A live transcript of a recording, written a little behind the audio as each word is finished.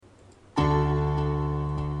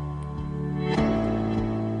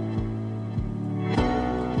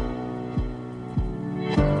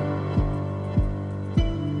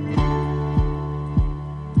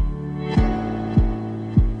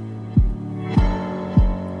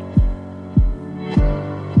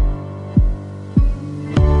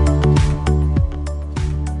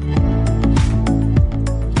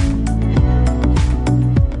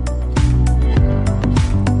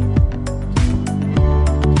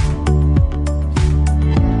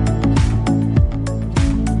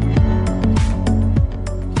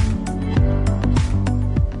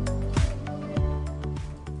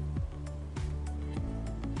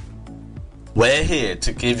We're here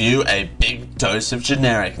to give you a big dose of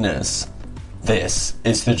genericness. This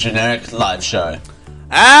is the Generic Live Show.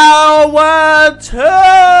 Hour 2!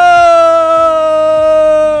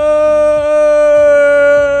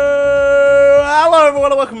 Hello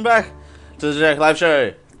everyone and welcome back to the Generic Live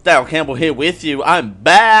Show. Dale Campbell here with you. I'm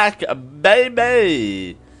back,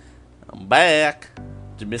 baby. I'm back.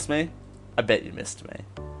 Did you miss me? I bet you missed me.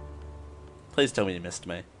 Please tell me you missed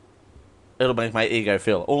me. It'll make my ego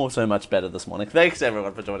feel oh so much better this morning. Thanks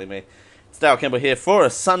everyone for joining me. It's Dale Campbell here for a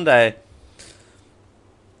Sunday.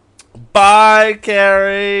 Bye,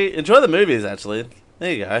 Carrie. Enjoy the movies, actually.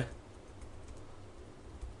 There you go.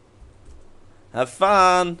 Have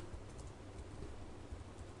fun.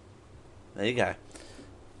 There you go.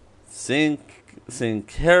 Sing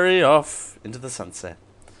Carrie off into the sunset.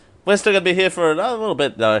 We're still going to be here for another little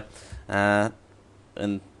bit, though. And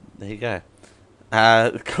there you go.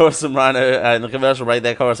 Chorus and Rhino, in the commercial break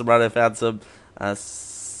there, Chorus and Rhino found some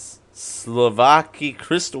Slovakia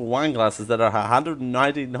crystal wine glasses that are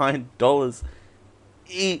 $199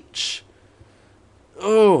 each.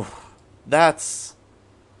 Ooh, that's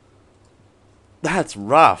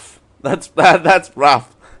rough. That's rough. That's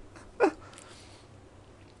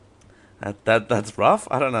rough.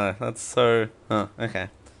 I don't know. That's so. Okay.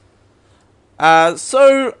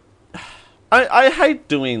 So I hate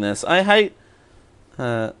doing this. I hate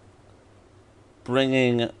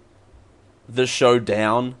bringing the show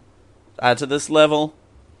down to this level,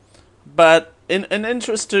 but in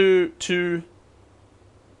interest to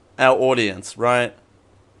our audience, right?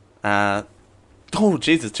 Oh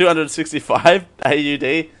Jesus, 265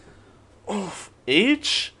 AUD,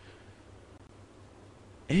 each.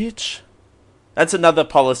 That's another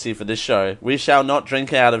policy for this show. We shall not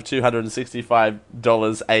drink out of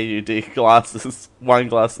 $265 AUD glasses, wine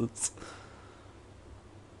glasses.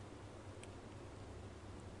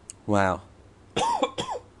 Wow.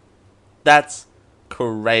 That's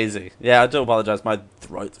crazy. Yeah, I do apologize. My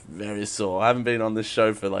throat's very sore. I haven't been on this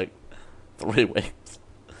show for like 3 weeks.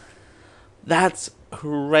 That's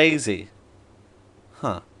crazy.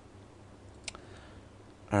 Huh.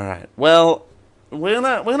 Alright. Well, we're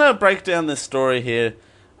gonna break down this story here.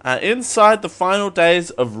 Inside the final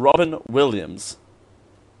days of Robin Williams.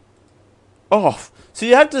 Oh, so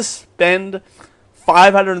you have to spend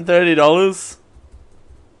 $530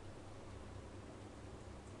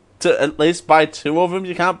 to at least buy 2 of them?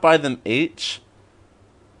 You can't buy them each?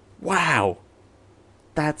 Wow.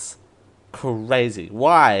 That's crazy.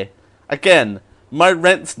 Why? Again, my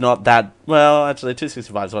rent's not that... Well, actually,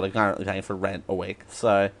 $265 is what I'm currently paying for rent a week.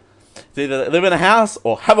 So, it's either live in a house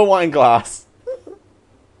or have a wine glass.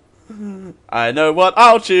 I know what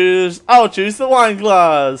I'll choose. I'll choose the wine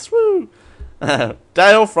glass. Woo!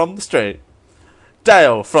 Dale from the street.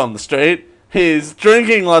 Dale from the street. He's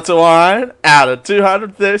drinking lots of wine out of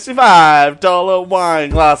 $235 wine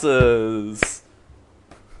glasses.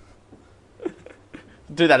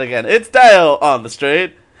 Do that again. It's Dale on the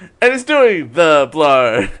street, and he's doing the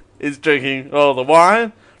blow. He's drinking all the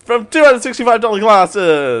wine from $265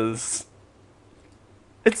 glasses.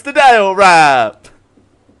 It's the Dale rap.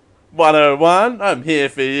 101, I'm here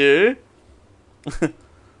for you.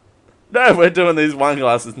 No, we're doing these wine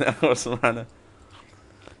glasses now.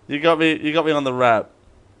 You got me on the rap.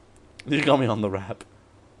 You got me on the rap.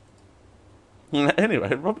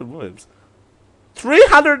 Anyway, Robin Williams.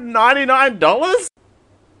 $399?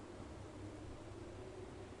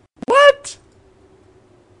 What?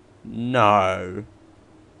 No.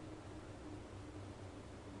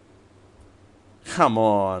 Come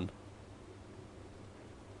on.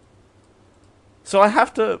 So I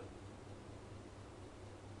have to...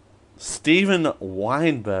 Steven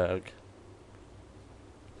Weinberg.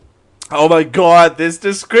 Oh my god, this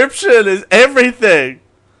description is everything!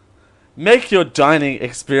 Make your dining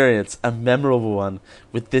experience a memorable one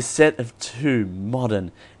with this set of 2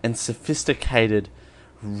 modern and sophisticated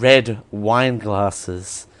red wine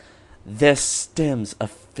glasses. Their stems are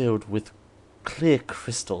filled with clear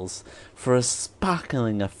crystals for a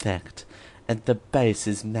sparkling effect, and the base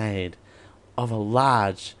is made of a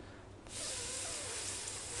large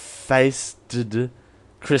faced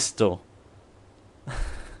crystal.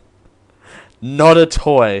 Not a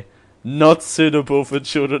toy. Not suitable for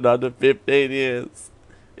children under 15 years.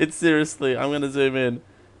 It's seriously, I'm going to zoom in.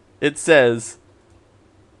 It says,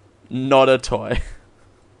 not a toy.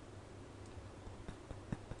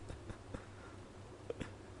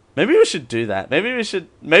 Maybe we should do that. Maybe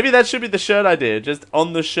that should be the shirt idea. Just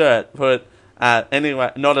on the shirt, put,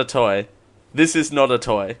 anyway, not a toy. This is not a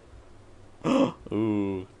toy.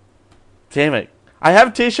 Ooh. Damn it. I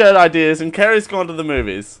have t-shirt ideas and Carrie's gone to the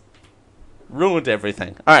movies. Ruined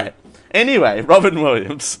everything. Alright. Anyway, Robin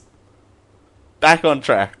Williams. Back on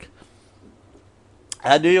track.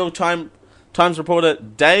 New York Times reporter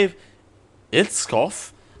Dave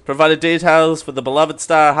Itzkoff provided details for the beloved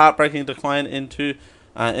star heartbreaking decline in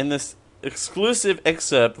this exclusive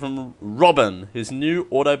excerpt from Robin, his new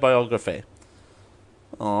autobiography.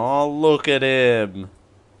 Oh, look at him.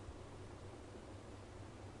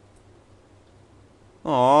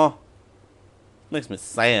 Aw, makes me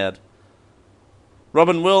sad.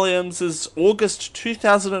 Robin Williams' August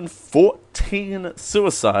 2014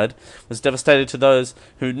 suicide was devastating to those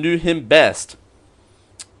who knew him best.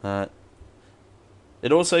 It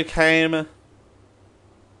also came at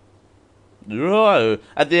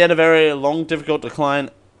the end of a very long, difficult decline,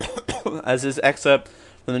 as his excerpt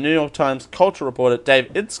from the New York Times culture reporter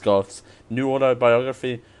Dave Itzkoff's new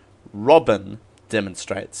autobiography, Robin,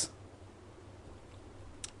 demonstrates.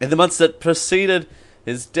 In the months that preceded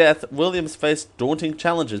his death, Williams faced daunting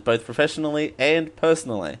challenges, both professionally and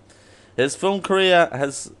personally. His film career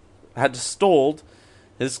had stalled,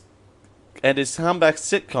 his comeback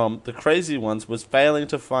sitcom, The Crazy Ones, was failing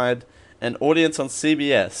to find an audience on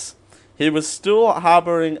CBS. He was still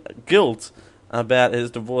harboring guilt about his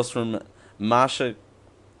divorce from Marcia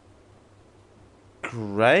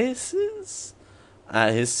Graces,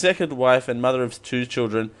 his second wife and mother of 2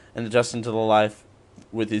 children, and adjusting to the life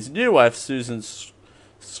with his new wife, Susan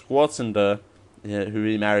Schwarzenegger, who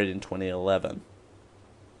he married in 2011.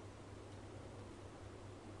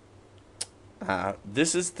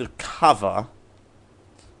 This is the cover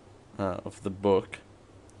of the book.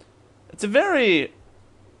 It's not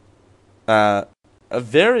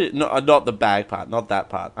the bag part, not that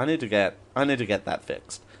part. I need to get that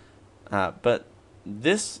fixed. But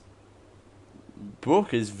this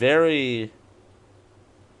book is very,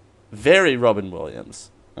 very Robin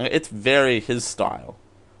Williams. It's very his style.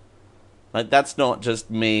 Like, that's not just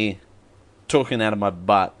me talking out of my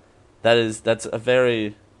butt. That's a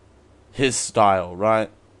very his style, right?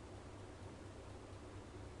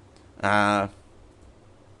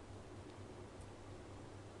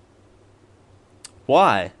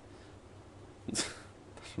 Why? I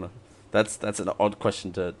don't know. That's an odd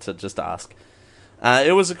question to just ask.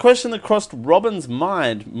 It was a question that crossed Robin's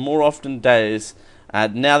mind more often days,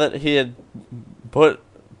 now that he had put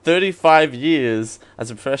 35 years as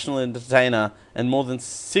a professional entertainer and more than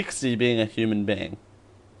 60 being a human being.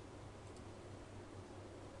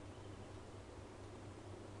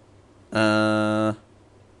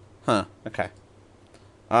 Okay.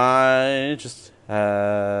 I just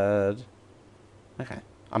had... Okay,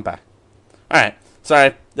 I'm back. Alright,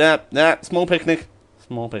 sorry. Small picnic.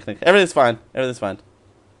 Everything's fine.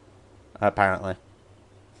 Apparently.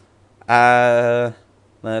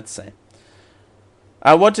 Let's see.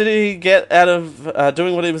 What did he get out of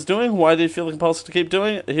doing what he was doing? Why did he feel the compulsion to keep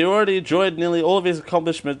doing it? He already enjoyed nearly all of his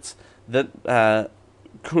accomplishments that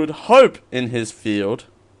could hope in his field.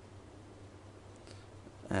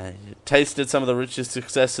 He tasted some of the richest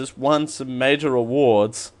successes, won some major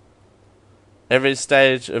awards. Every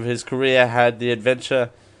stage of his career had the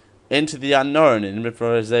adventure into the unknown and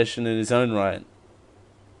improvisation in his own right.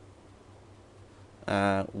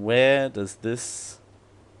 Where does this...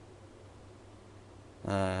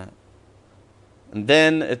 and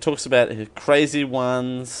then it talks about his Crazy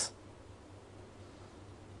Ones.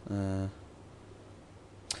 During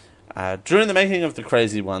the making of the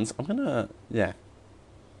Crazy Ones,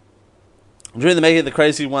 During the making of the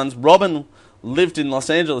Crazy Ones, Robin lived in Los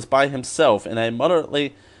Angeles by himself in a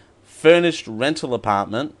moderately furnished rental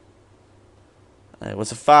apartment. It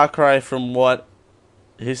was a far cry from what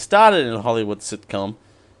he started in a Hollywood sitcom,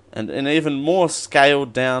 and an even more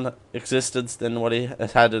scaled-down existence than what he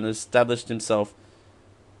had and established himself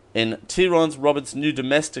in Tyrone Roberts' new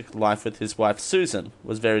domestic life with his wife Susan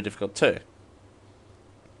was very difficult too.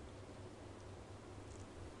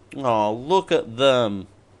 Oh, look at them.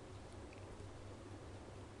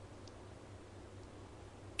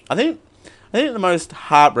 I think the most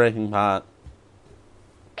heartbreaking part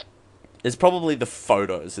is probably the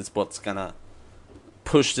photos. It's what's gonna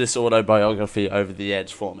push this autobiography over the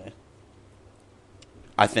edge for me,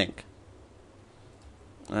 I think.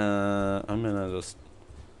 I'm gonna just...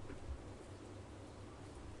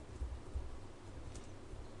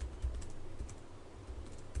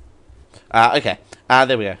 okay.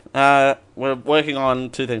 There we go. We're working on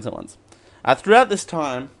 2 things at once. Throughout this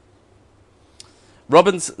time,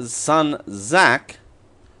 Robin's son Zach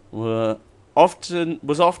was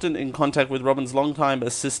often in contact with Robin's longtime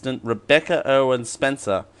assistant Rebecca Irwin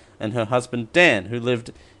Spencer and her husband Dan, who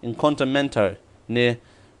lived in Contamento near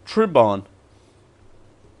Tribon,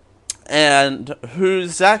 and who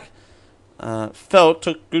Zach felt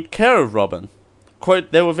took good care of Robin.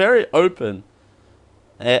 Quote, they were very open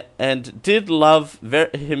and did love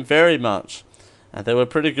him very much. They were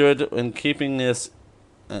pretty good in keeping this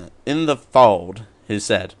in the fold, he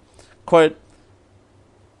said. Quote,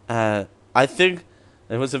 I think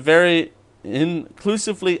it was a very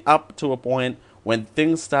inclusively up to a point when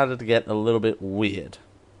things started to get a little bit weird.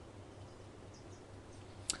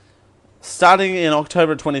 Starting in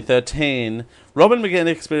October 2013, Robin began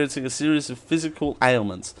experiencing a series of physical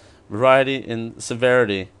ailments, variety in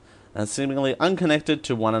severity, and seemingly unconnected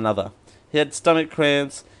to one another. He had stomach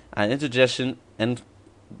cramps, indigestion, and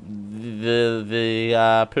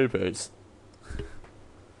the poo-poos.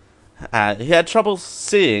 He had trouble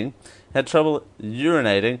seeing, had trouble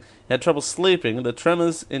urinating, he had trouble sleeping. The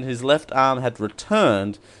tremors in his left arm had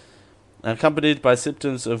returned, accompanied by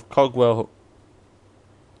symptoms of Cogwell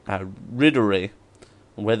riddery,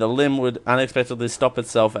 where the limb would unexpectedly stop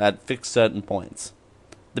itself at fixed certain points.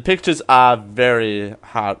 The pictures are very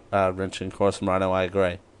heart-wrenching, of course, Rhino, I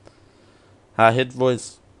agree. His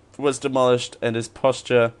voice was demolished and his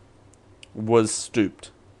posture was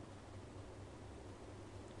stooped.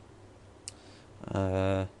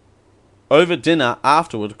 Over dinner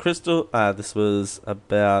afterward, Crystal, this was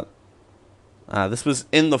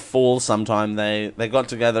in the fall sometime, they got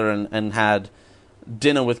together and had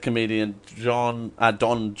dinner with comedian Don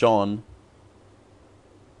John.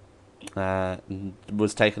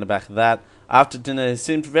 Was taken aback at that. After dinner, he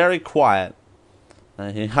seemed very quiet.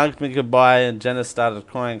 He hugged me goodbye, and Jenna started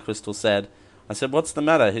crying, Crystal said. I said, what's the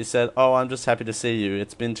matter? He said, oh, I'm just happy to see you.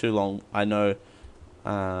 It's been too long. I know,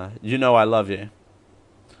 you know I love you.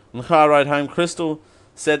 On the car ride home, Crystal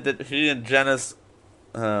said that he and Janice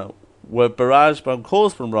were barraged by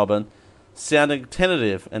calls from Robin, sounding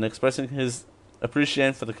tentative and expressing his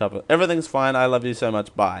appreciation for the couple. Everything's fine. I love you so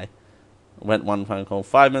much. Bye. Went one phone call.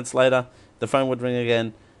 5 minutes later, the phone would ring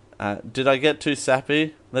again. Did I get too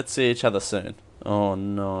sappy? Let's see each other soon. Oh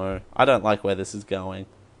no. I don't like where this is going.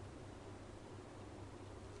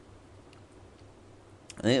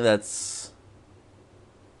 I think that's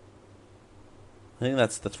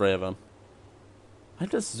the three of them. I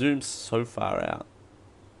just zoomed so far out.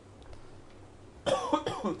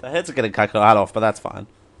 The heads are getting cut off, but that's fine.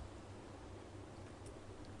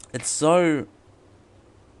 It's so...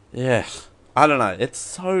 yeah. I don't know. It's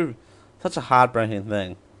such a heartbreaking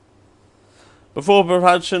thing. Before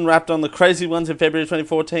production wrapped on The Crazy Ones in February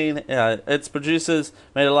 2014, its producers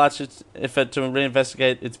made a large effort to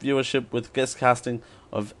reinvestigate its viewership with guest casting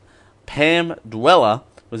of Pam Dweller,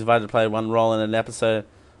 who was invited to play one role in an episode,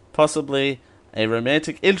 possibly a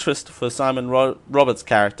romantic interest for Simon Roberts'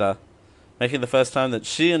 character, making the first time that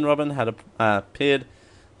she and Robin had appeared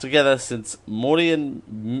together since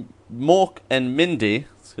Mork and Mindy,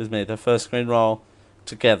 their first screen role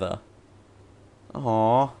together.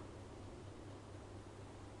 Aww.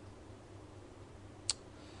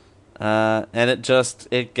 And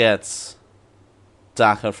it gets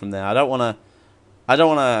darker from there. I don't want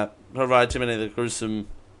to provide too many of the gruesome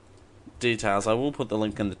details. I will put the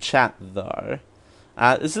link in the chat though.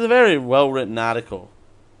 This is a very well written article.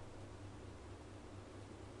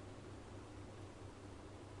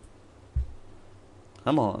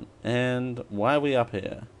 Come on. And why are we up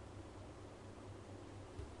here?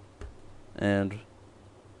 And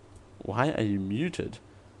why are you muted?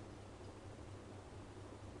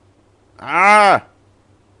 Ah!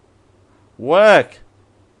 Work!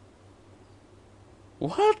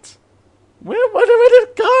 What? Where did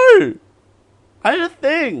it go? I had a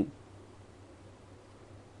thing.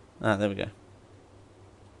 Ah, there we go.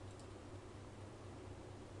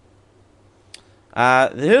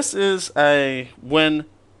 This is when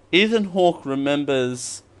Ethan Hawke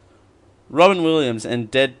remembers Robin Williams and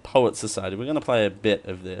Dead Poets Society. We're going to play a bit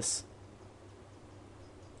of this.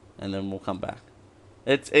 And then we'll come back.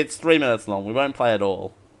 It's 3 minutes long. We won't play it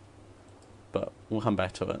all. But we'll come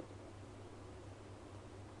back to it.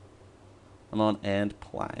 Come on and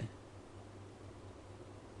play.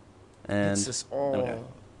 And it's just all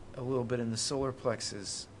a little bit in the solar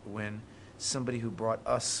plexus when somebody who brought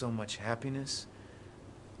us so much happiness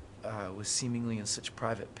was seemingly in such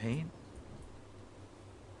private pain.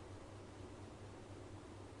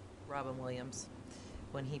 Robin Williams,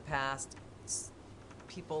 when he passed,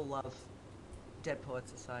 people love Dead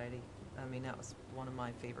Poets Society. I mean, that was one of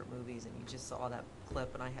my favorite movies, and you just saw that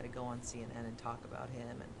clip, and I had to go on CNN and talk about him,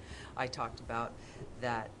 and I talked about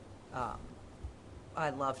that. I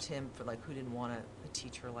loved him for, like, who didn't want a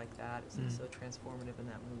teacher like that. It was so transformative in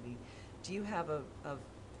that movie. Do you have a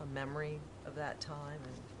memory of that time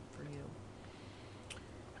and for you?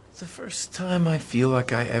 The first time I feel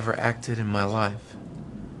like I ever acted in my life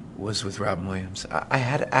was with Robin Williams. I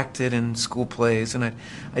had acted in school plays, and I'd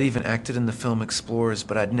even acted in the film Explorers,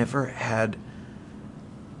 but I'd never had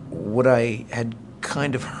what I had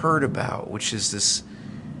kind of heard about, which is this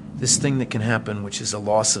thing that can happen, which is a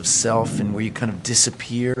loss of self, and where you kind of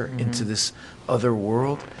disappear into this other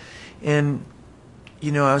world. And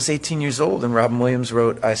you know, I was 18 years old, and Robin Williams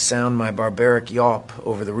wrote, "I sound my barbaric yawp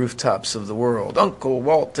over the rooftops of the world. Uncle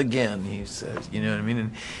Walt again," he says, you know what I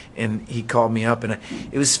mean? And he called me up, and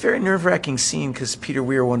it was a very nerve-wracking scene because Peter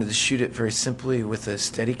Weir wanted to shoot it very simply with a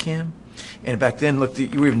Steadicam. And back then, look, you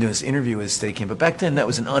were even doing this interview with a Steadicam, but back then that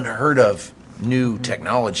was an unheard of new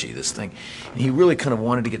technology, this thing. And he really kind of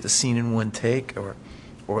wanted to get the scene in one take, or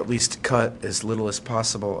at least cut as little as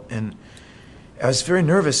possible. And I was very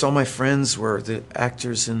nervous. All my friends were the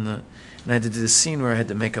actors and I had to do this scene where I had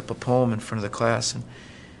to make up a poem in front of the class. And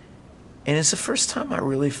it's the first time I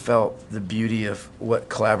really felt the beauty of what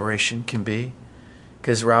collaboration can be.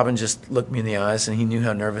 Because Robin just looked me in the eyes, and he knew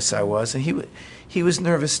how nervous I was. And he was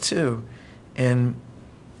nervous too. And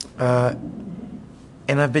I've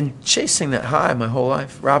been chasing that high my whole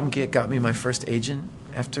life. Robin got me my first agent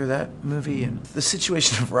after that movie. And the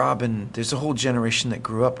situation of Robin, there's a whole generation that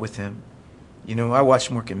grew up with him. You know, I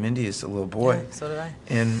watched Mork and Mindy as a little boy. Yeah, so did I.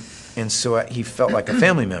 And so he felt like a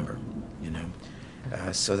family member, you know.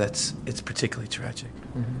 So it's particularly tragic.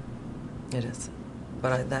 Mm-hmm. It is.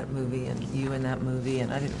 But that movie, and you in that movie,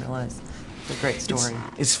 and I didn't realize it's a great story.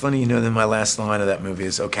 It's funny, you know, then my last line of that movie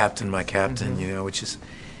is, "Oh, Captain, my Captain," you know, which is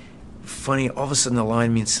funny. All of a sudden the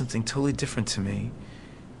line means something totally different to me.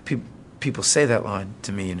 People say that line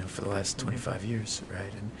to me, you know, for the last 25 years,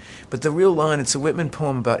 right? But the real line, it's a Whitman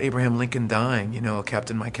poem about Abraham Lincoln dying. You know, "Oh,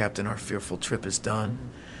 Captain, my Captain, our fearful trip is done."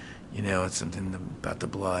 You know, it's something about the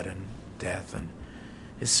blood and death, and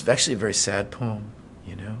it's actually a very sad poem,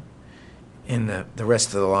 you know. And the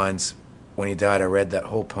rest of the lines, when he died, I read that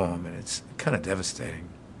whole poem, and it's kind of devastating.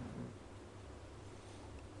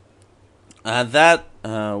 That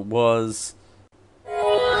was...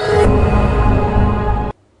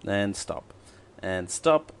 And stop. And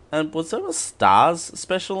stop. And was there a Stars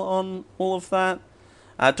special on all of that?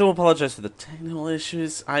 I do apologise for the technical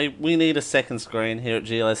issues. We need a second screen here at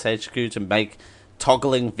GLS HQ to make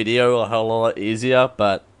toggling video a whole lot easier,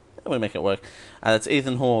 but we make it work. That's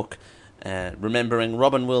Ethan Hawke, remembering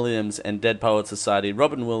Robin Williams and Dead Poets Society.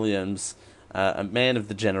 Robin Williams, a man of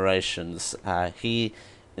the generations. He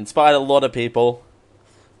inspired a lot of people.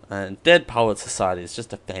 And Dead Poets Society is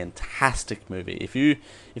just a fantastic movie. If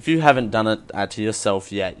you haven't done it to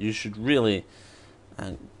yourself yet, you should really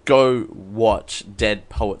go watch Dead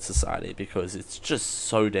Poets Society, because it's just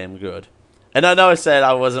so damn good. And I know I said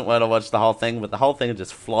I wasn't going to watch the whole thing, but the whole thing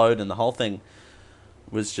just flowed, and the whole thing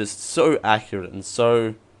was just so accurate and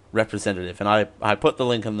so representative. And I put the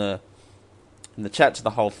link in the chat to the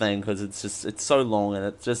whole thing, because it's so long, and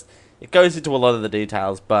it goes into a lot of the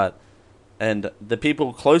details, and the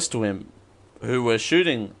people close to him who were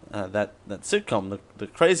shooting that sitcom, the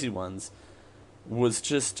crazy ones, was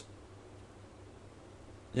just,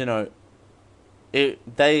 you know,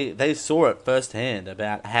 they saw it firsthand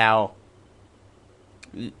about how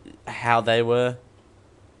they were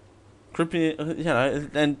creepy, you know,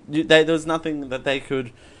 and there was nothing that they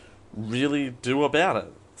could really do about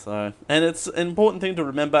it. So, and it's an important thing to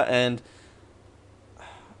remember, and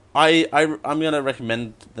I'm going to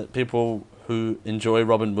recommend that people who enjoy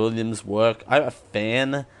Robin Williams' work. I'm a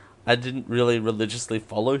fan. I didn't really religiously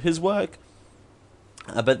follow his work,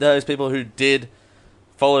 but those people who did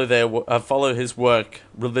follow his work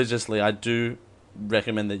religiously, I do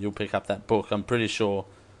recommend that you'll pick up that book. I'm pretty sure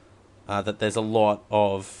that there's a lot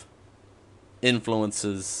of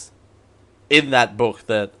influences in that book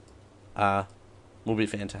that will be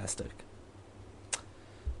fantastic.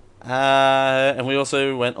 And we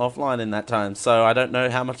also went offline in that time, so I don't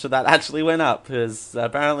know how much of that actually went up, because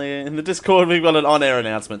apparently in the Discord we've got an on-air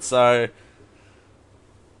announcement, so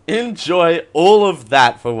enjoy all of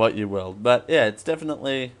that for what you will. But yeah, it's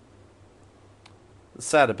definitely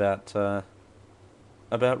sad about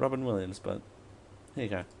Robin Williams, but here you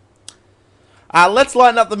go. Let's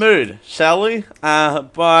lighten up the mood, shall we?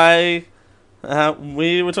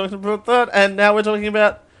 We were talking about that, and now we're talking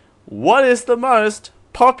about what is the most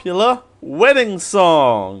popular wedding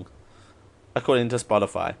song, according to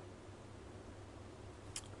Spotify.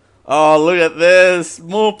 Oh, look at this!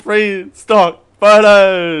 More pre-stock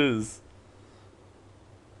photos!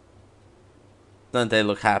 Don't they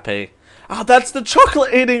look happy? Oh, that's the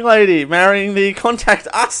chocolate-eating lady marrying the Contact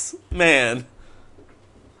Us man.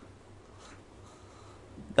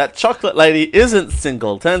 That chocolate lady isn't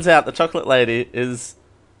single. Turns out the chocolate lady is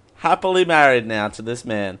happily married now to this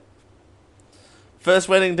man. First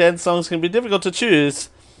wedding dance songs can be difficult to choose,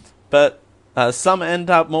 but some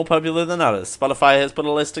end up more popular than others. Spotify has put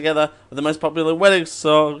a list together of the most popular wedding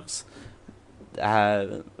songs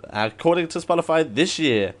according to Spotify this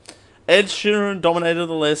year. Ed Sheeran dominated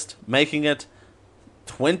the list, making it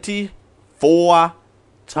 24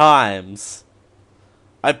 times.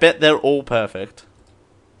 I bet they're all perfect.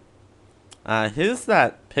 Here's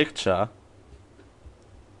that picture.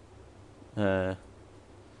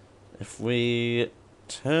 If we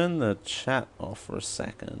turn the chat off for a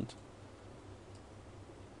second,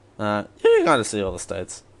 you can kind of see all the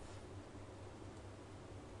states.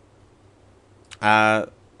 A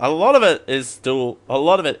lot of it is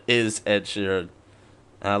Ed Sheeran.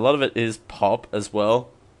 A lot of it is pop as well.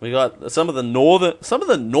 We got some of the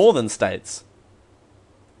northern states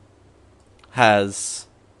has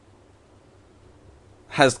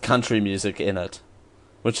country music in it,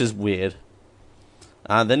 which is weird.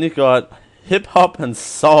 Then you've got hip hop and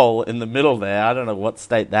soul in the middle there. I don't know what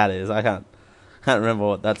state that is. I can't remember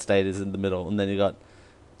what that state is in the middle. And then you got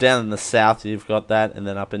down in the south, you've got that, and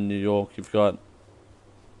then up in New York, you've got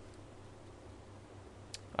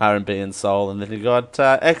R&B and soul, and then you got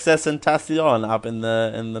XS and Tacion up in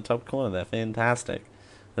the top corner there. Fantastic.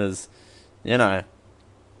 Because, you know,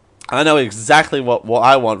 I know exactly what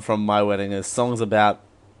I want from my wedding is songs about.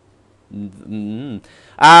 So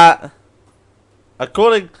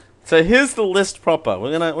here's the list proper.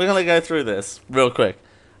 We're gonna go through this real quick.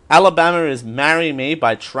 Alabama is "Marry Me"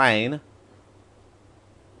 by Train.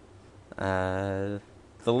 The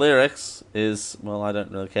lyrics is, well, I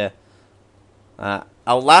don't really care.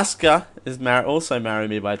 Alaska is also "Marry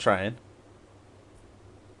Me" by Train.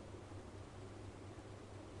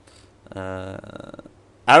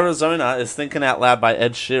 Arizona is "Thinking Out Loud" by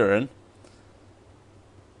Ed Sheeran.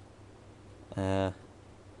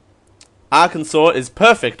 Arkansas is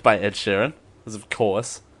 "Perfect" by Ed Sheeran, because of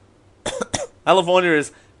course. California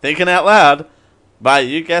is "Thinking Out Loud" by,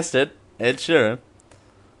 you guessed it, Ed Sheeran.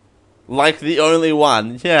 Like the only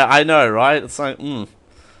one. Yeah, I know, right? It's like,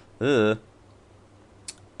 ugh.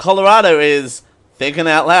 Colorado is "Thinking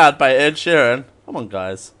Out Loud" by Ed Sheeran. Come on,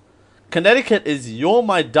 guys. Connecticut is "You're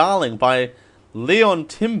My Darling" by Leon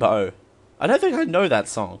Timbo. I don't think I know that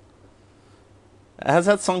song. How's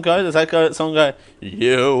that song go? Does that song go?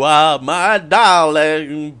 You are my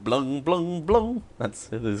darling, blung, blung, blung. That's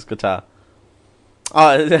his guitar.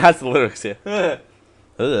 Oh, it has the lyrics here.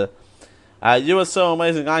 You are so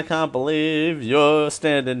amazing, I can't believe you're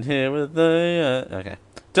standing here with the... okay.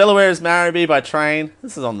 Delaware is "Marry Me" by Train.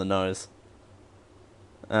 This is on the nose.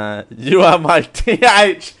 You are my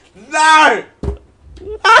DH. No!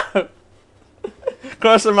 No!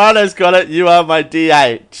 Cross Romano's got it. You are my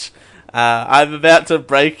DH. I'm about to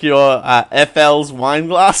break your FL's wine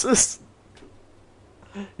glasses.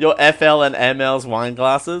 Your FL and ML's wine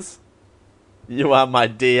glasses. You are my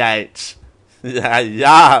DH.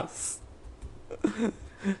 Yes.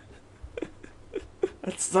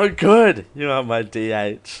 That's so good. You are my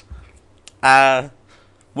DH.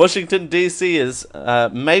 Washington, D.C. is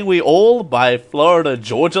 "May We All" by Florida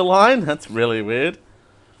Georgia Line. That's really weird.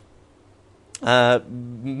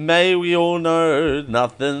 May we all know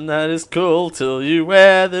nothing that is cool till you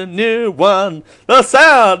wear the new one. The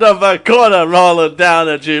sound of a quarter rolling down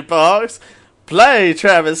a jukebox. Play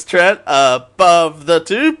Travis Tritt above the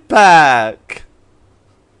 2-pack.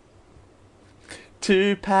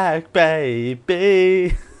 2-pack,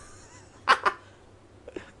 baby.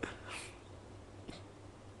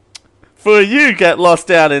 For you get lost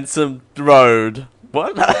down in some road.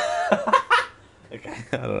 What? Okay,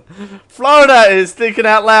 I don't know. Florida is "Thinking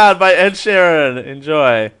Out Loud" by Ed Sheeran.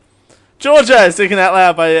 Enjoy. Georgia is "Thinking Out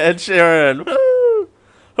Loud" by Ed Sheeran. Woo!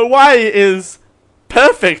 Hawaii is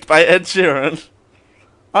 "Perfect" by Ed Sheeran.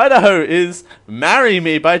 Idaho is "Marry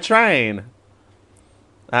Me" by Train.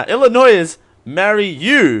 Illinois is "Marry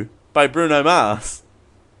You" by Bruno Mars.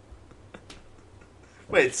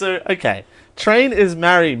 Wait, so, okay. Train is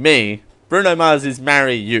 "Marry Me." Bruno Mars is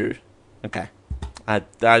 "Marry You." Okay.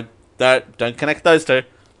 Don't connect those two.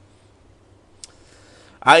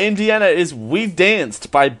 Indiana is "We Danced"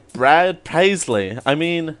 by Brad Paisley. I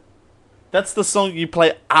mean, that's the song you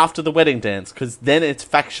play after the wedding dance, because then it's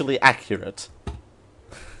factually accurate.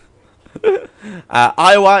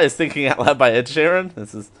 Iowa is "Thinking Out Loud" by Ed Sheeran.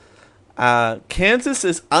 This is Kansas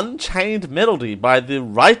is "Unchained Melody" by the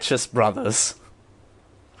Righteous Brothers.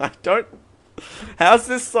 How's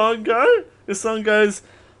this song go? This song goes,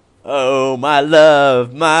 "Oh, my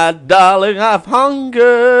love, my darling, I've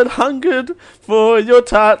hungered for your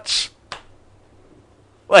touch."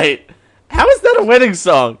 Wait, how is that a wedding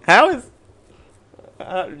song? How is...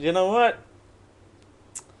 you know what?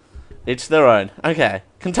 Each their own. Okay.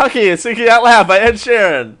 Kentucky is Thinking Out Loud by Ed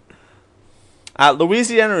Sheeran.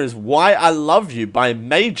 Louisiana is Why I Love You by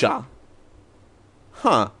Major.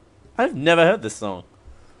 Huh. I've never heard this song.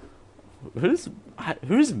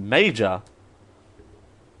 Who's Major?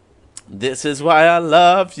 This is why I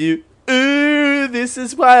love you. Ooh, this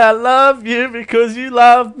is why I love you, because you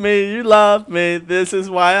love me, you love me. This is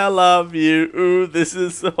why I love you. Ooh, this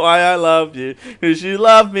is why I love you, because you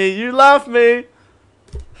love me, you love me.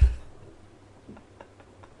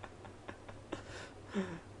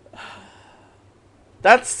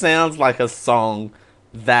 That sounds like a song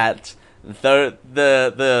that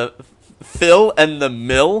the Phil and the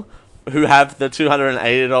Mill, who have the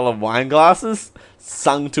 $280 wine glasses,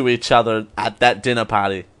 sung to each other at that dinner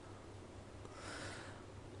party.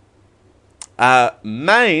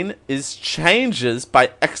 Main is Changes by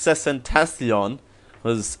Excessentacion.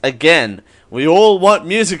 Was again, we all want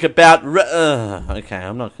music about. Okay,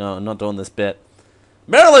 I'm not doing this bit.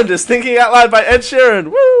 Maryland is Thinking Out Loud by Ed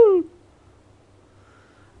Sheeran. Woo!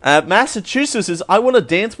 Massachusetts is I Want to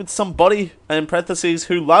Dance with Somebody, in parentheses,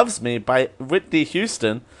 Who Loves Me by Whitney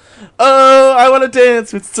Houston. Oh, I want to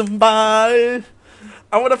dance with somebody.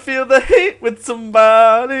 I want to feel the heat with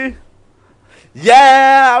somebody.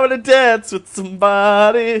 Yeah, I want to dance with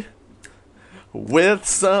somebody. With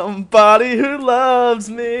somebody who loves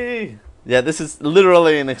me. Yeah, this is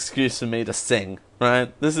literally an excuse for me to sing,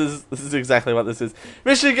 right? This is exactly what this is.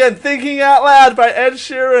 Michigan, Thinking Out Loud by Ed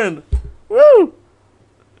Sheeran. Woo!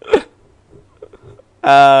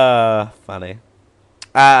 Funny.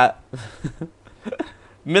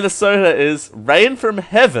 Minnesota is Rain from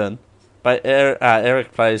Heaven by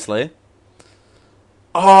Eric Paisley.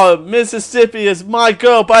 Oh, Mississippi is My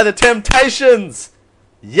Girl by The Temptations.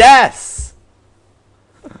 Yes.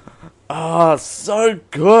 Oh, so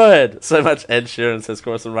good. So much Ed Sheeran, says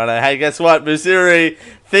Corson Runner. Hey, guess what? Missouri,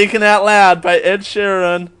 Thinking Out Loud by Ed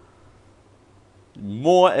Sheeran.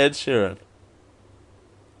 More Ed Sheeran.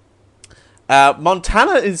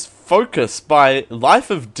 Montana is Focus by Life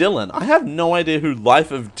of Dylan. I have no idea who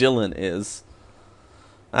Life of Dylan is.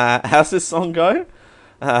 How's this song go?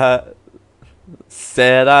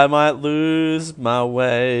 Said I might lose my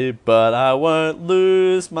way, but I won't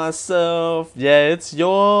lose myself. Yeah, it's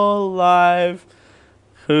your life.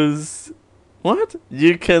 'Cause, what?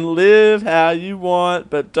 You can live how you want,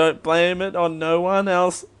 but don't blame it on no one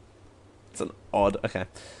else. It's an odd, okay.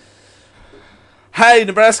 Hey,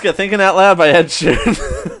 Nebraska, Thinking Out Loud by Ed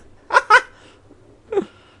Sheeran.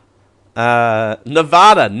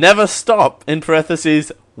 Nevada, Never Stop, in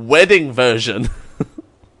parentheses, Wedding Version.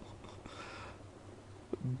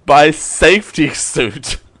 By Safety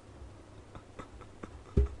Suit.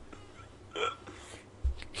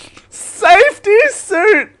 Safety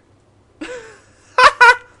Suit!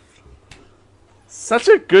 Such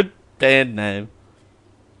a good band name.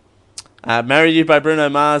 Marry You by Bruno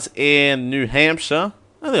Mars in New Hampshire.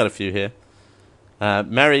 I only got a few here.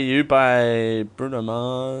 Marry You by Bruno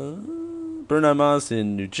Mars. Bruno Mars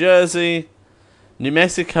in New Jersey. New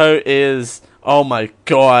Mexico is... Oh my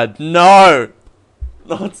god, no!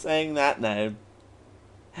 Not saying that name.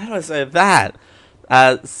 How do I say that?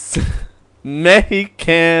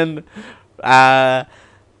 Mexican...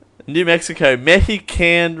 New Mexico,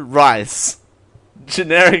 Mexican rice.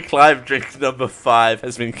 Generic live drink number 5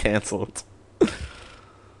 has been cancelled.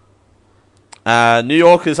 New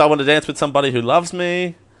York is I Want to Dance with Somebody Who Loves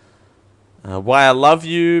Me. Why I Love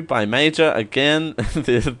You by Major. Again,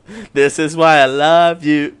 this is why I love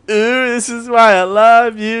you. Ooh, this is why I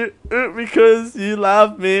love you. Ooh, because you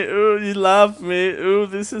love me. Ooh, you love me. Ooh,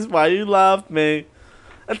 this is why you love me.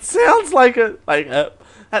 It sounds like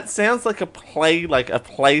that sounds like a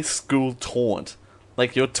play school taunt.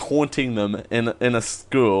 Like you're taunting them in a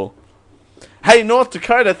school. Hey, North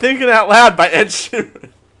Dakota, Thinking Out Loud by Ed Sheeran.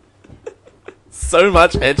 So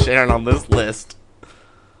much Ed Sheeran on this list.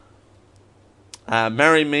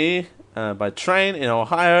 Marry Me by Train in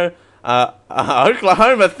Ohio.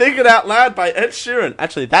 Oklahoma, Thinking Out Loud by Ed Sheeran.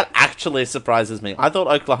 Actually, that actually surprises me. I thought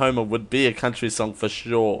Oklahoma would be a country song for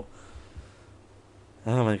sure.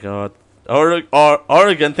 Oh my god.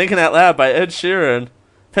 Oregon, Thinking Out Loud by Ed Sheeran.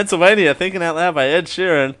 Pennsylvania, Thinking Out Loud by Ed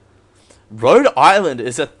Sheeran. Rhode Island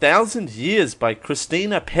is 1,000 Years by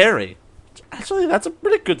Christina Perri. Actually, that's a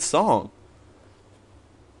pretty good song.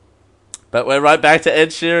 But we're right back to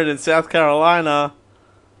Ed Sheeran in South Carolina.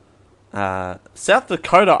 South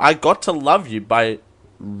Dakota, I Got to Love You by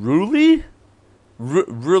Ruli?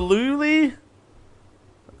 Rululi?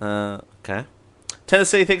 Okay.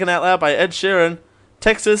 Tennessee, Thinking Out Loud by Ed Sheeran.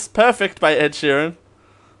 Texas, Perfect by Ed Sheeran.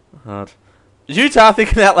 God. Utah,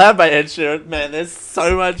 Thinking Out Loud by Ed Sheeran. Man, there's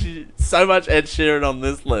so much Ed Sheeran on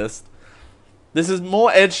this list. This is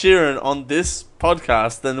more Ed Sheeran on this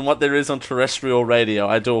podcast than what there is on terrestrial radio.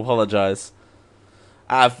 I do apologize.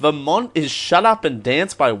 Vermont is Shut Up and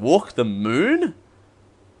Dance by Walk the Moon?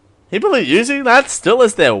 People are using that still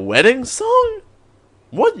as their wedding song?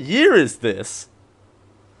 What year is this?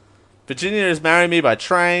 Virginia is Marry Me by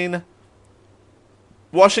Train.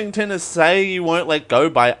 Washington is Say You Won't Let Go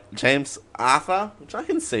by James Arthur, which I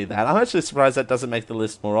can see that. I'm actually surprised that doesn't make the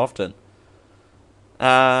list more often.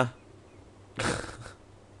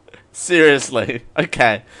 Seriously.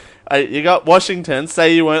 Okay. You got Washington,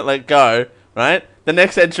 Say You Won't Let Go, right? The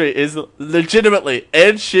next entry is legitimately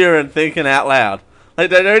Ed Sheeran thinking out loud. Like,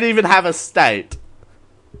 they don't even have a state.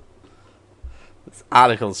 This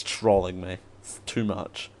article's trolling me. It's too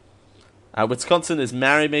much. Wisconsin is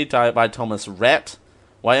Marry Me by Thomas Rhett.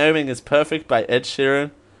 Wyoming is Perfect by Ed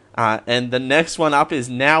Sheeran. And the next one up is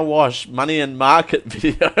Now Wash, Money and Market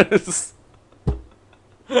videos.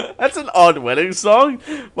 That's an odd wedding song.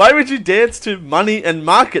 Why would you dance to Money and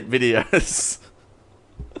Market videos?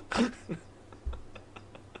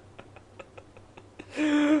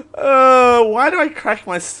 Why do I crack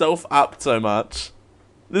myself up so much?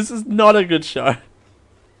 This is not a good show.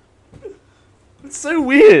 It's so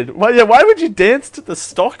weird. Why would you dance to the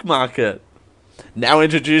stock market? Now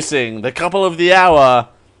introducing the couple of the hour.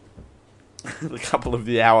 The couple of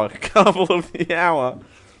the hour. Couple of the hour.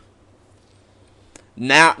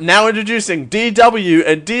 Now introducing DW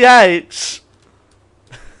and DH.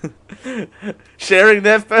 Sharing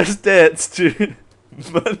their first dance to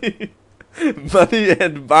money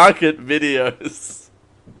and market videos.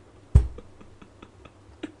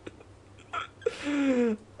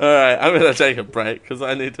 Alright, I'm gonna take a break because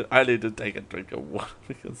I need to take a drink of water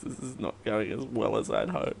because this is not going as well as I'd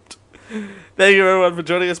hoped. Thank you everyone for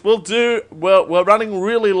joining us. We're running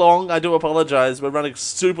really long. I do apologize. We're running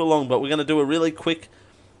super long, but we're gonna do a really quick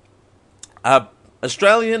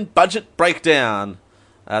Australian budget breakdown.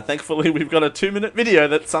 Thankfully, we've got a 2-minute video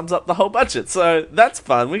that sums up the whole budget, so that's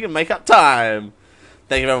fun. We can make up time.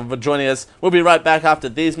 Thank you everyone for joining us. We'll be right back after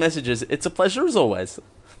these messages. It's a pleasure as always.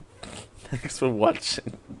 Thanks for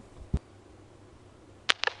watching.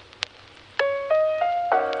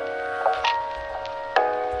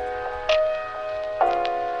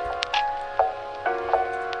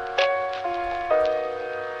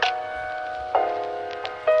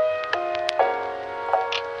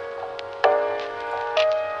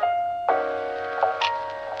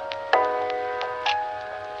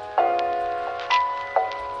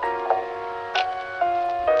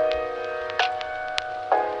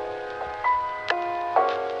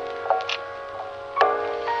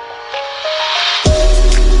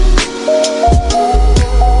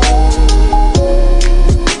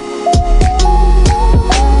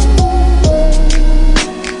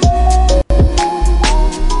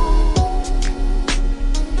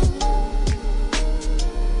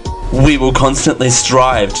 We will constantly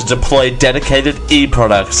strive to deploy dedicated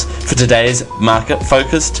e-products for today's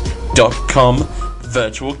market-focused.com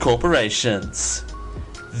virtual corporations.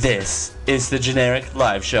 This is the Generic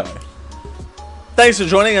Live Show. Thanks for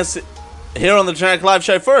joining us here on the Generic Live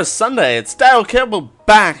Show for a Sunday. It's Dale Campbell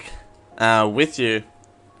back with you.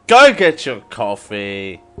 Go get your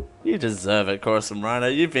coffee. You deserve it, Coruscant Rhino.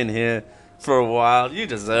 You've been here for a while. You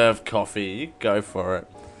deserve coffee. You go for it.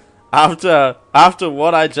 After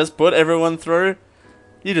what I just put everyone through,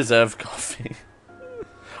 you deserve coffee.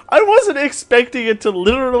 I wasn't expecting it to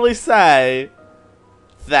literally say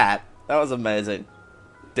that. That was amazing.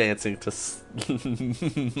 Dancing to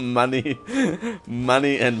money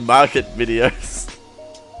and market videos.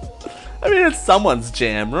 I mean, it's someone's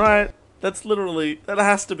jam, right? That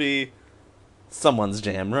has to be someone's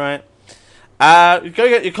jam, right? Go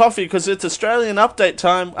get your coffee because it's Australian update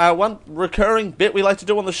time. One recurring bit we like to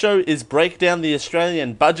do on the show is break down the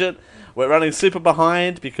Australian budget. We're running super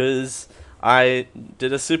behind because I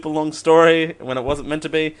did a super long story when it wasn't meant to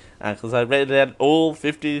be because I read out all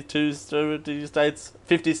 50 states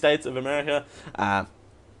of America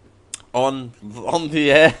on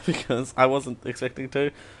the air because I wasn't expecting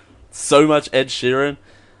to. So much Ed Sheeran.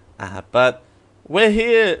 But we're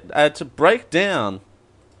here to break down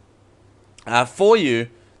for you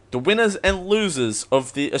the winners and losers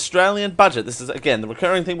of the Australian budget. This is, again, the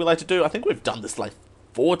recurring thing we like to do. I think we've done this like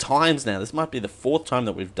 4 times now. This might be the 4th time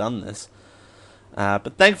that we've done this.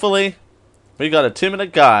 But thankfully, we got a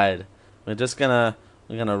 2-minute guide. We're gonna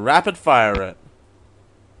rapid fire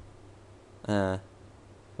it.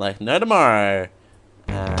 Like no tomorrow.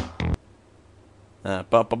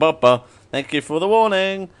 Thank you for the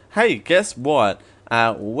warning. Hey, guess what?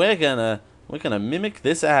 We're gonna mimic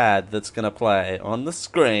this ad that's gonna play on the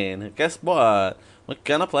screen. Guess what? we're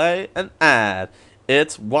gonna play an ad.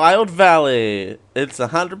 It's Wild Valley. It's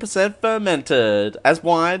 100% fermented, as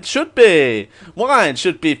wine should be. Wine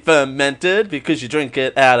should be fermented because you drink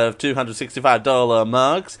it out of $265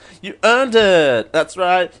 mugs. You earned it. That's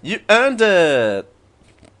right. You earned it.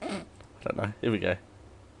 I don't know. Here we go.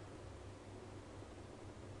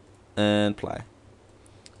 And play.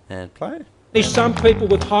 And play. Punish some people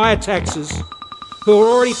with higher taxes who are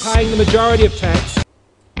already paying the majority of tax.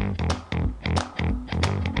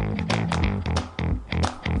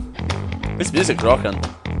 This music rocking.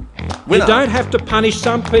 Winner. You don't have to punish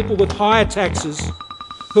some people with higher taxes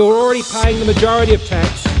who are already paying the majority of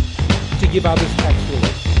tax to give others tax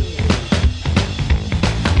relief.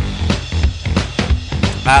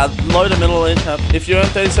 Low to middle income. If you earn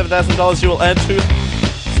 $37,000, you will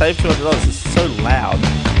save $200. It's so loud.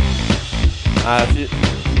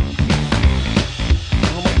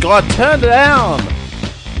 Oh my God! Turn it down.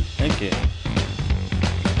 Thank you.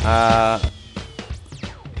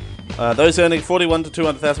 Those earning $41,000 to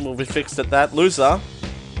 $200,000 will be fixed at that. Loser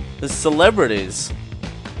is celebrities.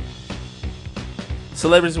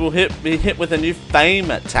 Celebrities will be hit with a new fame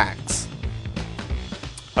tax.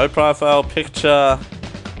 High profile picture.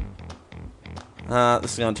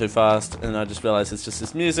 This is going too fast, and I just realised it's just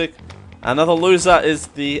this music. Another loser is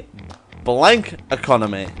the blank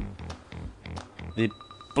economy. The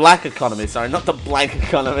black economy. Sorry, not the blank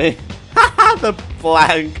economy. The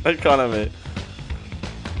blank economy.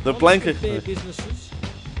 The blank economy. Their businesses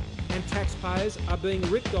and taxpayers are being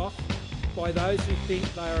ripped off by those who think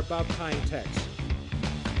they are above paying tax.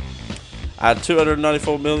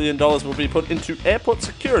 $294 million will be put into airport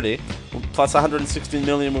security, plus $116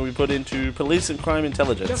 million will be put into police and crime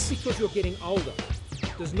intelligence. Just because you're getting older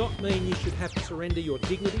does not mean you should have to surrender your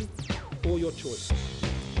dignity or your choices.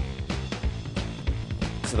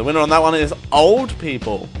 So the winner on that one is old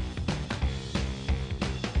people.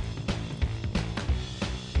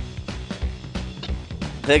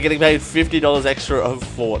 They're getting paid $50 extra a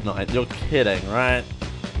fortnight. You're kidding, right?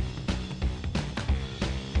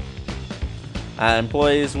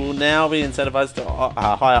 Employees will now be incentivized to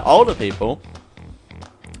hire older people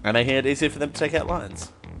and making it easier for them to take out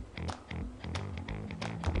loans.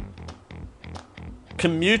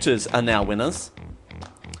 Commuters are now winners.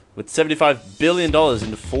 With $75 billion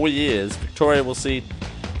into 4 years, Victoria will see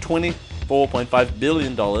 $24.5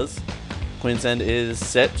 billion. Queensland is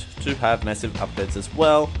set to have massive upgrades as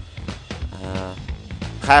well.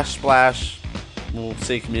 Cash Splash will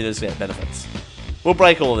see commuters get benefits. We'll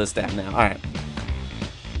break all of this down now. Alright.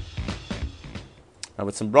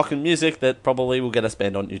 With some rockin' music that probably will get us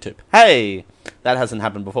banned on YouTube. Hey! That hasn't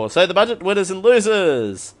happened before. So the budget winners and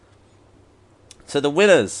losers. So the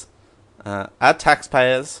winners are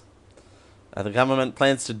taxpayers. The government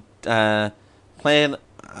plans to the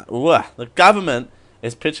government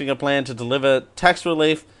is pitching a plan to deliver tax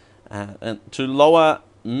relief to lower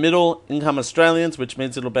middle income Australians, which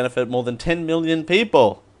means it'll benefit more than 10 million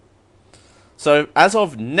people. So as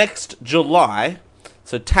of next July,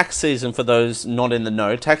 so tax season for those not in the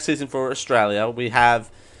know, tax season for Australia, we have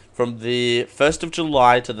from the 1st of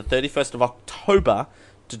July to the 31st of October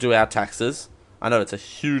to do our taxes. I know it's a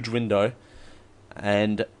huge window,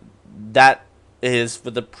 and that is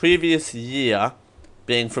for the previous year,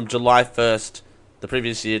 being from July 1st the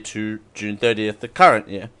previous year to June 30th the current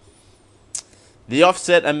year. The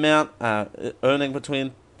offset amount earning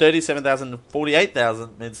between $37,000 and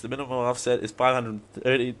 $48,000 means the minimum offset is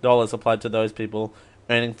 $530 applied to those people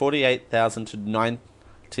earning $48,000 to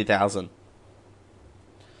 $90,000.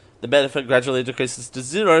 The benefit gradually decreases to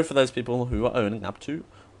zero for those people who are earning up to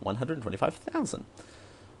 $125,000.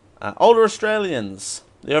 Older Australians.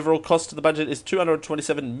 The overall cost to the budget is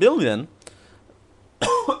 $227 million.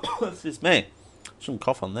 Excuse me. Shouldn't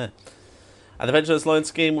cough on there. The pensioners' loan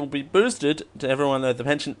scheme will be boosted to everyone at the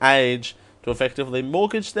pension age to effectively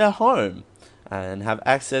mortgage their home and have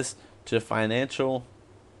access to financial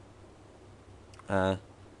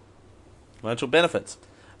benefits.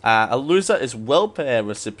 A loser is welfare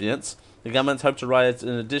recipients. The government's hope to raise an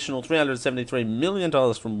additional $373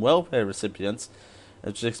 million from welfare recipients,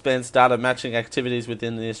 which expands data matching activities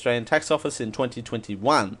within the Australian Tax Office in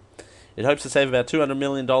 2021. It hopes to save about $200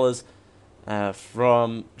 million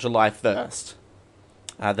from July 1st.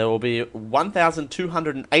 There will be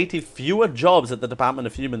 1,280 fewer jobs at the Department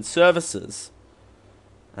of Human Services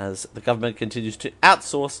as the government continues to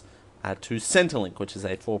outsource to Centrelink, which is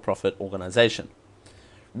a for-profit organisation.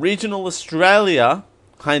 Regional Australia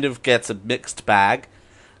kind of gets a mixed bag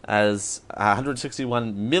as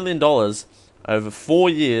 $161 million over 4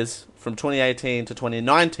 years from 2018 to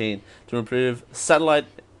 2019 to improve satellite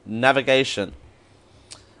navigation.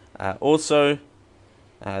 Also,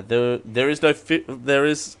 There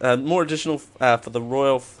is more additional for the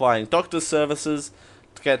Royal Flying Doctor Services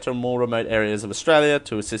to get to more remote areas of Australia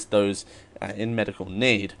to assist those in medical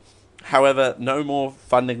need. However, no more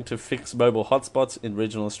funding to fix mobile hotspots in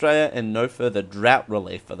regional Australia and no further drought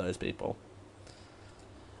relief for those people.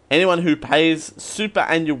 Anyone who pays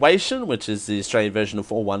superannuation, which is the Australian version of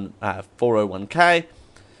 401k,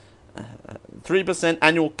 3%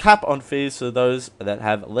 annual cap on fees for those that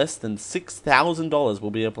have less than $6,000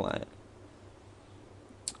 will be applied.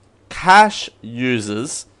 Cash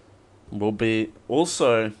users will be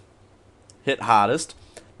also hit hardest.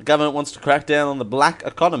 The government wants to crack down on the black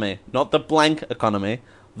economy, not the blank economy,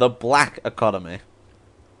 the black economy.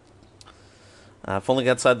 Falling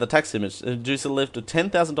outside the tax limit, introduce a lift of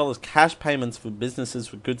 $10,000 cash payments for businesses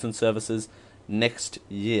for goods and services next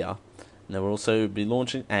year. And they will also be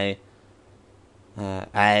launching a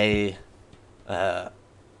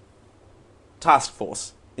task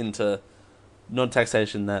force into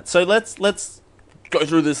non-taxation. So let's go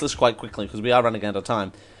through this list quite quickly because we are running out of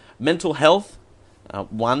time. Mental health,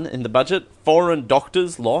 one in the budget. Foreign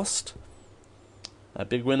doctors lost. A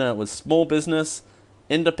big winner was small business,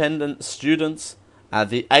 independent students,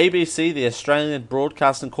 the ABC, the Australian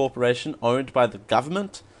Broadcasting Corporation, owned by the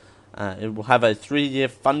government. It will have a 3-year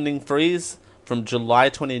funding freeze from July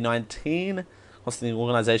 2019, costing the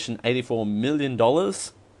organisation $84 million.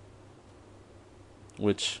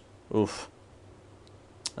 Which, oof,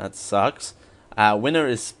 that sucks. Winner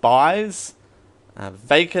is Spies.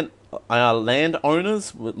 Vacant land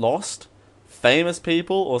owners lost. Famous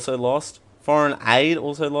people also lost. Foreign aid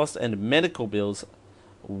also lost. And medical bills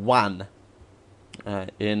won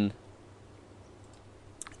in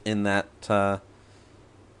that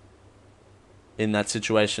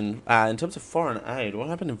situation. In terms of foreign aid, what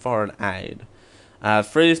happened in foreign aid?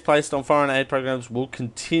 Freeze placed on foreign aid programs will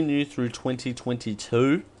continue through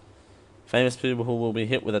 2022. Famous people who will be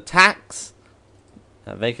hit with a tax.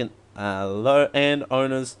 Vacant low-end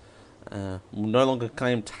owners will no longer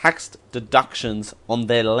claim tax deductions on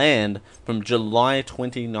their land from July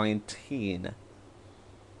 2019.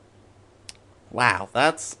 Wow,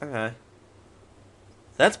 that's okay.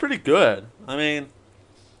 That's pretty good. I mean,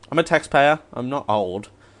 I'm a taxpayer. I'm not old.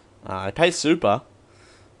 I pay super.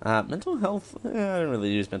 Mental health, I don't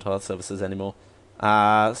really use mental health services anymore.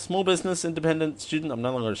 Small business, independent student. I'm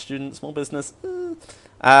no longer a student. Small business.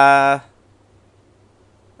 And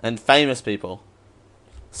famous people.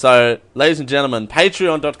 So, ladies and gentlemen,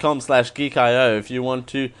 patreon.com/geekio if you want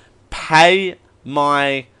to pay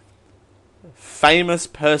my famous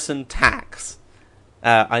person tax.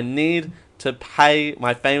 I need to pay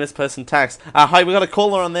my famous person tax. Hi, we got a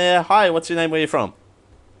caller on there. Hi, what's your name? Where are you from?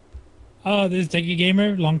 This is Techie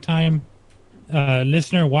Gamer, long time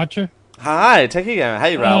listener, watcher. Hi, Techie Gamer.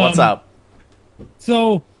 Hey, Ra, what's up?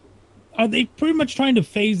 So, are they pretty much trying to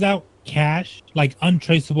phase out cash, like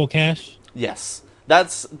untraceable cash? Yes.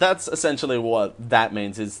 That's essentially what that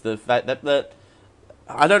means, is the fact that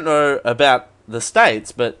I don't know about the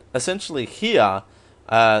States, but essentially here,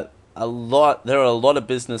 there are a lot of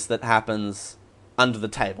business that happens under the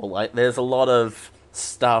table. Like, there's a lot of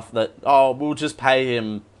stuff that, we'll just pay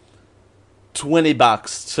him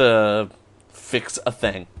 $20 to fix a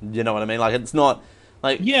thing. You know what I mean? Like, it's not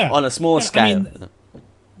like on a smaller scale.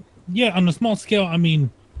 On a small scale. I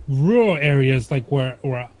mean, rural areas like where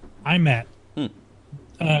I'm at.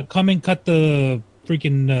 Come and cut the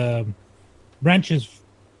freaking branches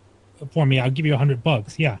for me. I'll give you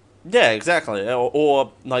 $100. Yeah. Yeah, exactly.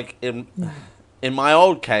 Or like in my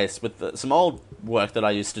old case with some old work that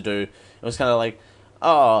I used to do, it was kind of like,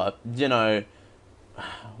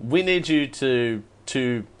 we need you to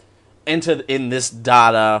enter in this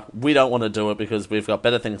data. We don't want to do it because we've got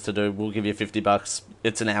better things to do. We'll give you $50.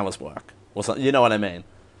 It's an hour's work or something. You know what I mean?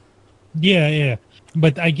 Yeah.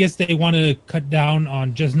 But I guess they want to cut down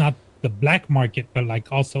on just not the black market, but like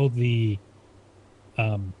also the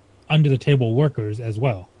under the table workers as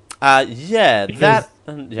well.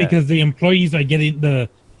 Because the employers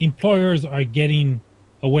are getting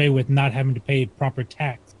away with not having to pay proper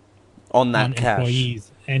tax on cash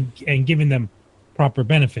employees and giving them proper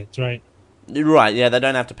benefits, right? Right, yeah, they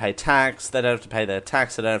don't have to pay tax, they don't have to pay their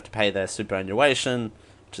tax, they don't have to pay their superannuation,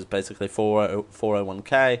 which is basically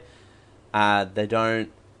 401k. They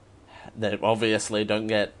obviously don't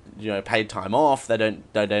get paid time off. They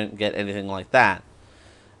don't get anything like that.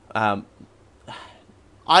 I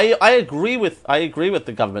agree with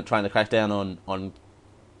the government trying to crack down on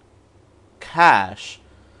cash.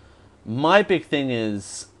 My big thing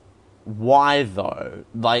is, why though?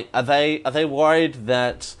 Like, are they worried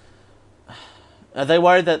that they're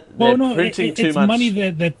printing too much? It's money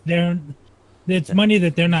that It's money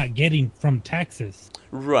that they're not getting from taxes.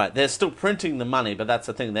 Right, they're still printing the money, but that's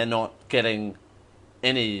the thing, they're not getting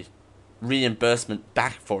any reimbursement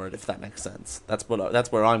back for it, if that makes sense. That's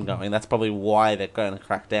where I'm going. That's probably why they're going to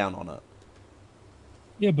crack down on it.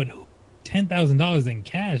 Yeah, but $10,000 in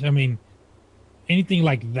cash. I mean, anything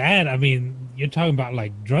like that. I mean, you're talking about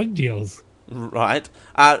like drug deals, right?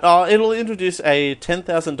 It'll introduce a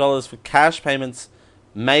 $10,000 for cash payments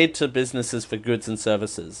made to businesses for goods and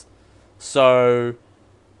services. So,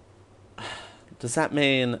 does that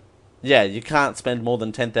mean, yeah, you can't spend more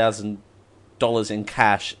than $10,000 in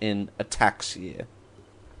cash in a tax year?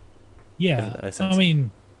 Yeah, I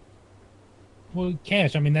mean, well,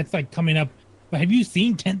 cash. I mean, that's like coming up. But have you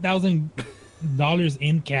seen $10,000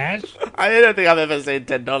 in cash? I don't think I've ever seen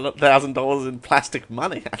 $10,000 in plastic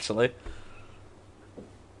money, actually.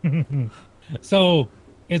 So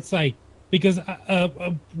it's like, because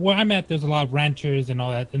where I'm at, there's a lot of ranchers and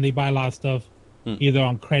all that, and they buy a lot of stuff either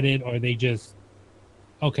on credit or they just,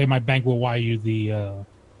 okay, my bank will wire you the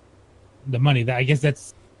money. That I guess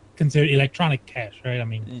that's considered electronic cash, right? I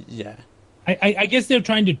mean, yeah. I guess they're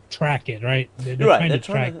trying to track it, right? They're trying to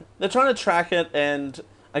track it, and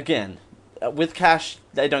again, with cash,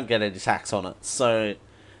 they don't get any tax on it. So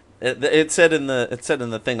it said in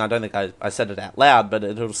the thing. I don't think I said it out loud, but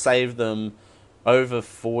it'll save them over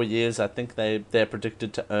 4 years. I think they're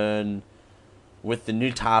predicted to earn, with the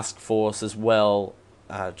new task force as well,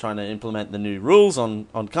 trying to implement the new rules on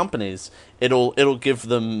companies. It'll give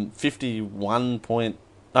them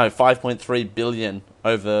 5.3 billion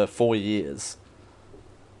over 4 years,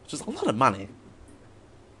 which is a lot of money.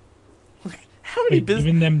 How many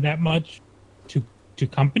giving them that much to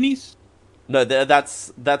companies? No,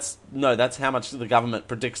 that's how much the government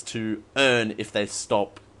predicts to earn if they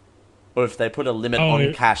stop, or if they put a limit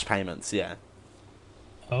on cash payments. Yeah.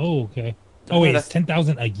 Oh, okay. Oh wait, it's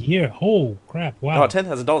 $10,000 a year. Oh crap! Wow. Oh,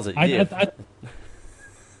 $10,000 a year.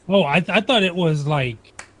 I thought it was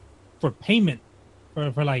like for payment,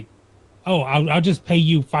 for like, oh, I'll just pay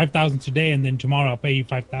you $5,000 today, and then tomorrow I'll pay you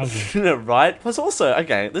 $5,000. Right? Plus, also,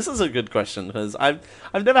 okay, this is a good question because I've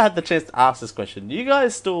never had the chance to ask this question. You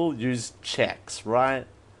guys still use checks, right?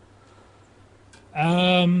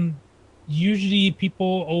 Usually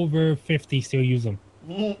people over 50 still use them.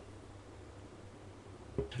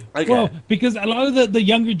 Okay. Well, because a lot of the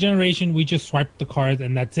younger generation, we just swipe the cards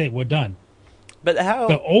and that's it. We're done. But how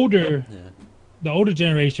the older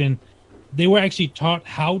generation, they were actually taught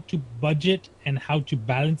how to budget and how to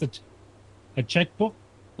balance a checkbook.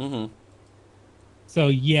 Mm-hmm. So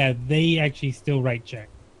yeah, they actually still write check.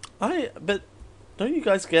 But don't you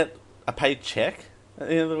guys get a paid check at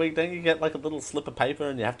the end of the week? Don't you get like a little slip of paper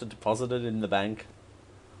and you have to deposit it in the bank?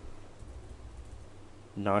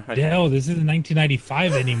 No. Okay. No, this isn't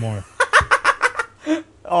 1995 anymore.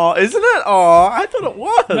 Oh, isn't it? Oh, I thought it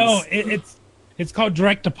was. No, it's called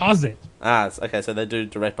direct deposit. Okay, so they do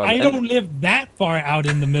direct deposit. I don't live that far out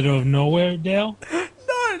in the middle of nowhere, Dale.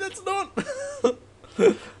 No, that's not.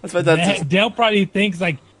 I suppose that's Dale probably thinks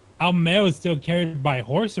like our mail is still carried by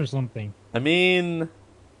horse or something. I mean,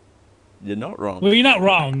 you're not wrong. Well, you're not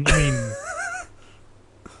wrong. I mean,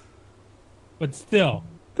 but still.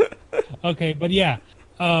 Okay, but yeah.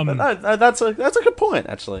 But no, that's a good point,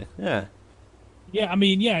 actually. Yeah. Yeah, I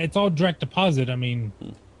mean, yeah, it's all direct deposit. I mean,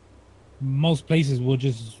 most places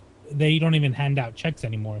they don't even hand out checks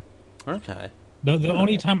anymore. Okay. The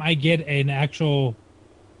only time I get an actual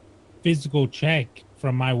physical check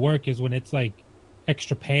from my work is when it's like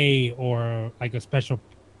extra pay or like a special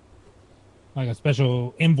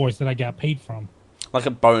invoice that I got paid from. Like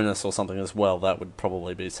a bonus or something as well. That would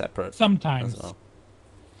probably be separate. Sometimes. As well.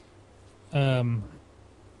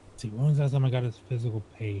 Let's see, when was the last time I got a physical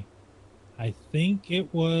pay? I think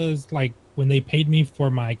it was like when they paid me for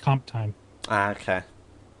my comp time. Okay.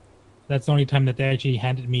 That's the only time that they actually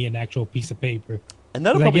handed me an actual piece of paper. And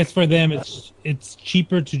I guess for them it's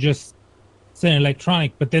cheaper to just send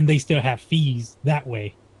electronic, but then they still have fees that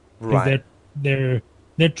way. Right. They're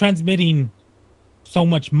transmitting so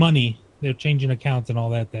much money, they're changing accounts and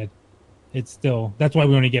all that it's still, that's why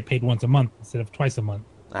we only get paid once a month instead of twice a month.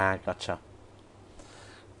 Gotcha.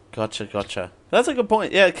 That's a good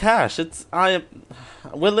point. Yeah, cash. We're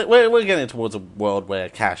getting towards a world where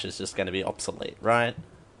cash is just going to be obsolete, right?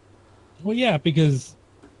 Well, yeah, because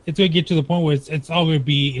it's going to get to the point where it's all going to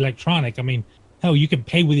be electronic. I mean, hell, you can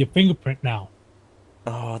pay with your fingerprint now.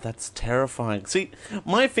 Oh, that's terrifying. See,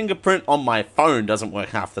 my fingerprint on my phone doesn't work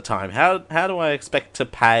half the time. How do I expect to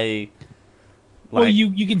pay? Well,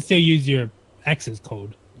 you can still use your access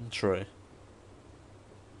code. True.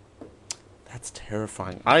 That's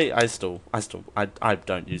terrifying. I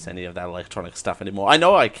don't use any of that electronic stuff anymore. I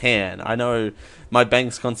know I can. I know my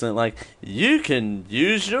bank's constantly like, you can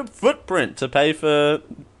use your footprint to pay for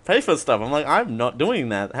stuff. I'm like, I'm not doing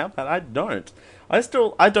that. How about I don't?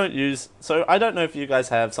 I don't use. So I don't know if you guys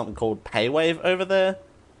have something called PayWave over there,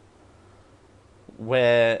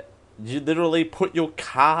 where you literally put your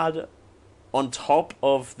card on top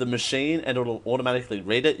of the machine and it'll automatically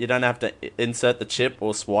read it. You don't have to insert the chip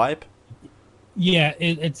or swipe. Yeah,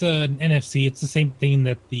 it's an NFC. It's the same thing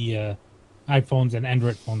that the iPhones and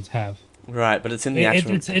Android phones have. Right, but it's in the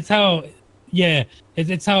actual... It's how... Yeah,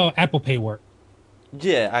 it's how Apple Pay works.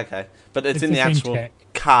 Yeah, okay. But it's in the actual tech.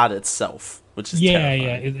 Card itself, which is terrifying.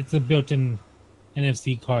 Yeah, it's a built-in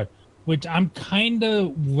NFC card, which I'm kind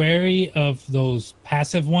of wary of those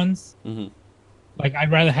passive ones. Mm-hmm. Like, I'd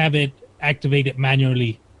rather have it activated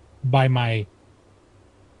manually by my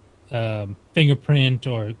fingerprint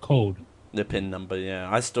or code. The PIN number, yeah.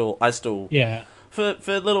 I still yeah. For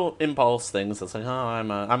little impulse things, it's like, oh, I'm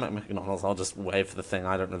at McDonald's, I'll just wave for the thing,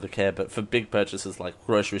 I don't really care. But for big purchases like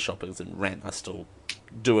grocery shoppings and rent, I still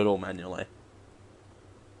do it all manually.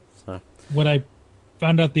 So what I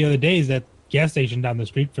found out the other day is that gas station down the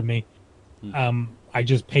street from me, I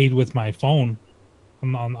just paid with my phone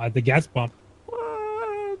on at the gas pump.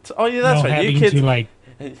 What? Oh yeah, that's right. You kids to, like,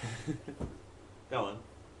 go on.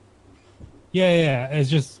 Yeah. It's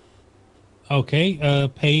just. Okay,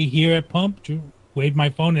 pay here at pump. Wave my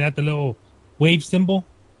phone and at the little wave symbol.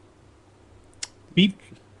 Beep.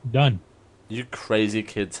 Done. You crazy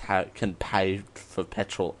kids can pay for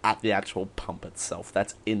petrol at the actual pump itself.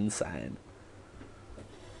 That's insane.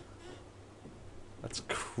 That's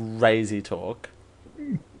crazy talk.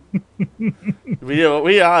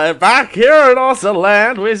 we are back here in Awesome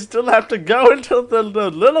Land. We still have to go into the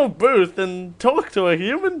little booth and talk to a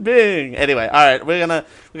human being. Anyway, all right, we're gonna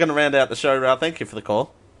round out the show. Ralph, thank you for the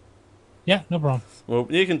call. Yeah, no problem. Well,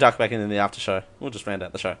 you can duck back in the after show. We'll just round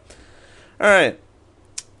out the show. All right.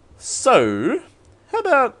 So, how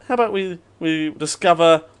about we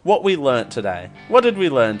discover what we learnt today? What did we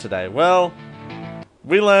learn today? Well,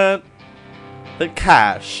 we learnt that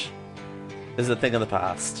cash is a thing of the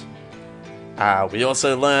past. We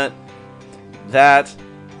also learnt that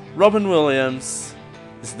Robin Williams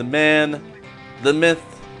is the man, the myth,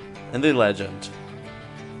 and the legend.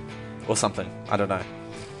 Or something. I don't know.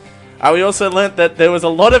 We also learnt that there was a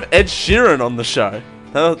lot of Ed Sheeran on the show.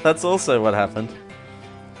 That's also what happened.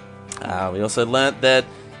 We also learnt that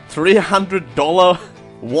 $300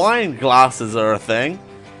 wine glasses are a thing,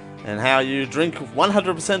 and how you drink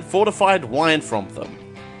 100% fortified wine from them.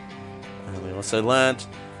 We also learnt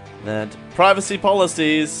that privacy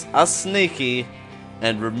policies are sneaky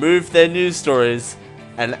and remove their news stories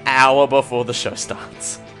an hour before the show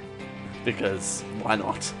starts. Because why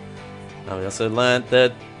not? We also learnt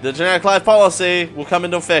that the generic live policy will come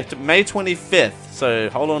into effect May 25th, so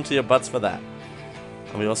hold on to your butts for that.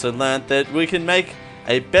 And we also learnt that we can make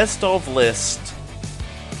a best of list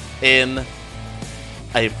in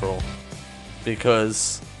April.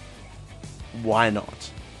 Because why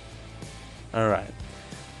not? Alright.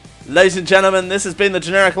 Ladies and gentlemen, this has been the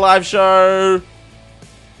Generic Live Show.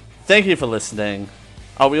 Thank you for listening.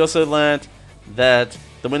 We also learnt that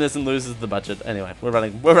the winners and losers of the budget. Anyway, we're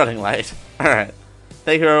running late. Alright.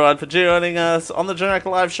 Thank you everyone for joining us on the Generic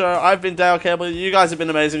Live Show. I've been Dale Campbell. You guys have been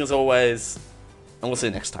amazing as always. And we'll see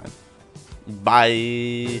you next time.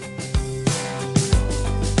 Bye.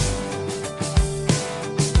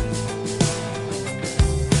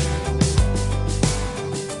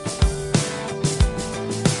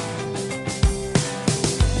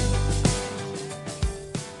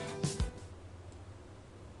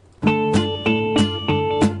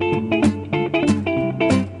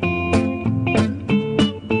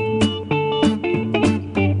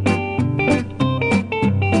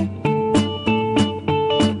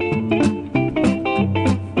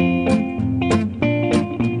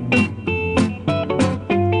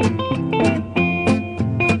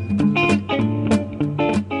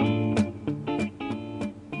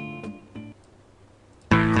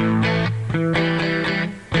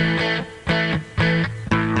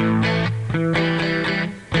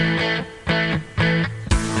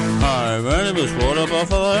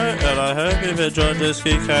 Enjoyed this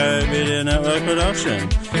Kiko Media Network production.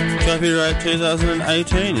 Copyright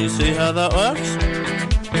 2018. You see how that works?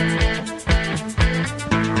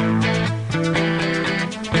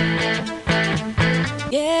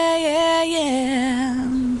 Yeah.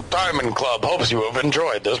 Diamond Club hopes you have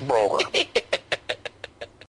enjoyed this program.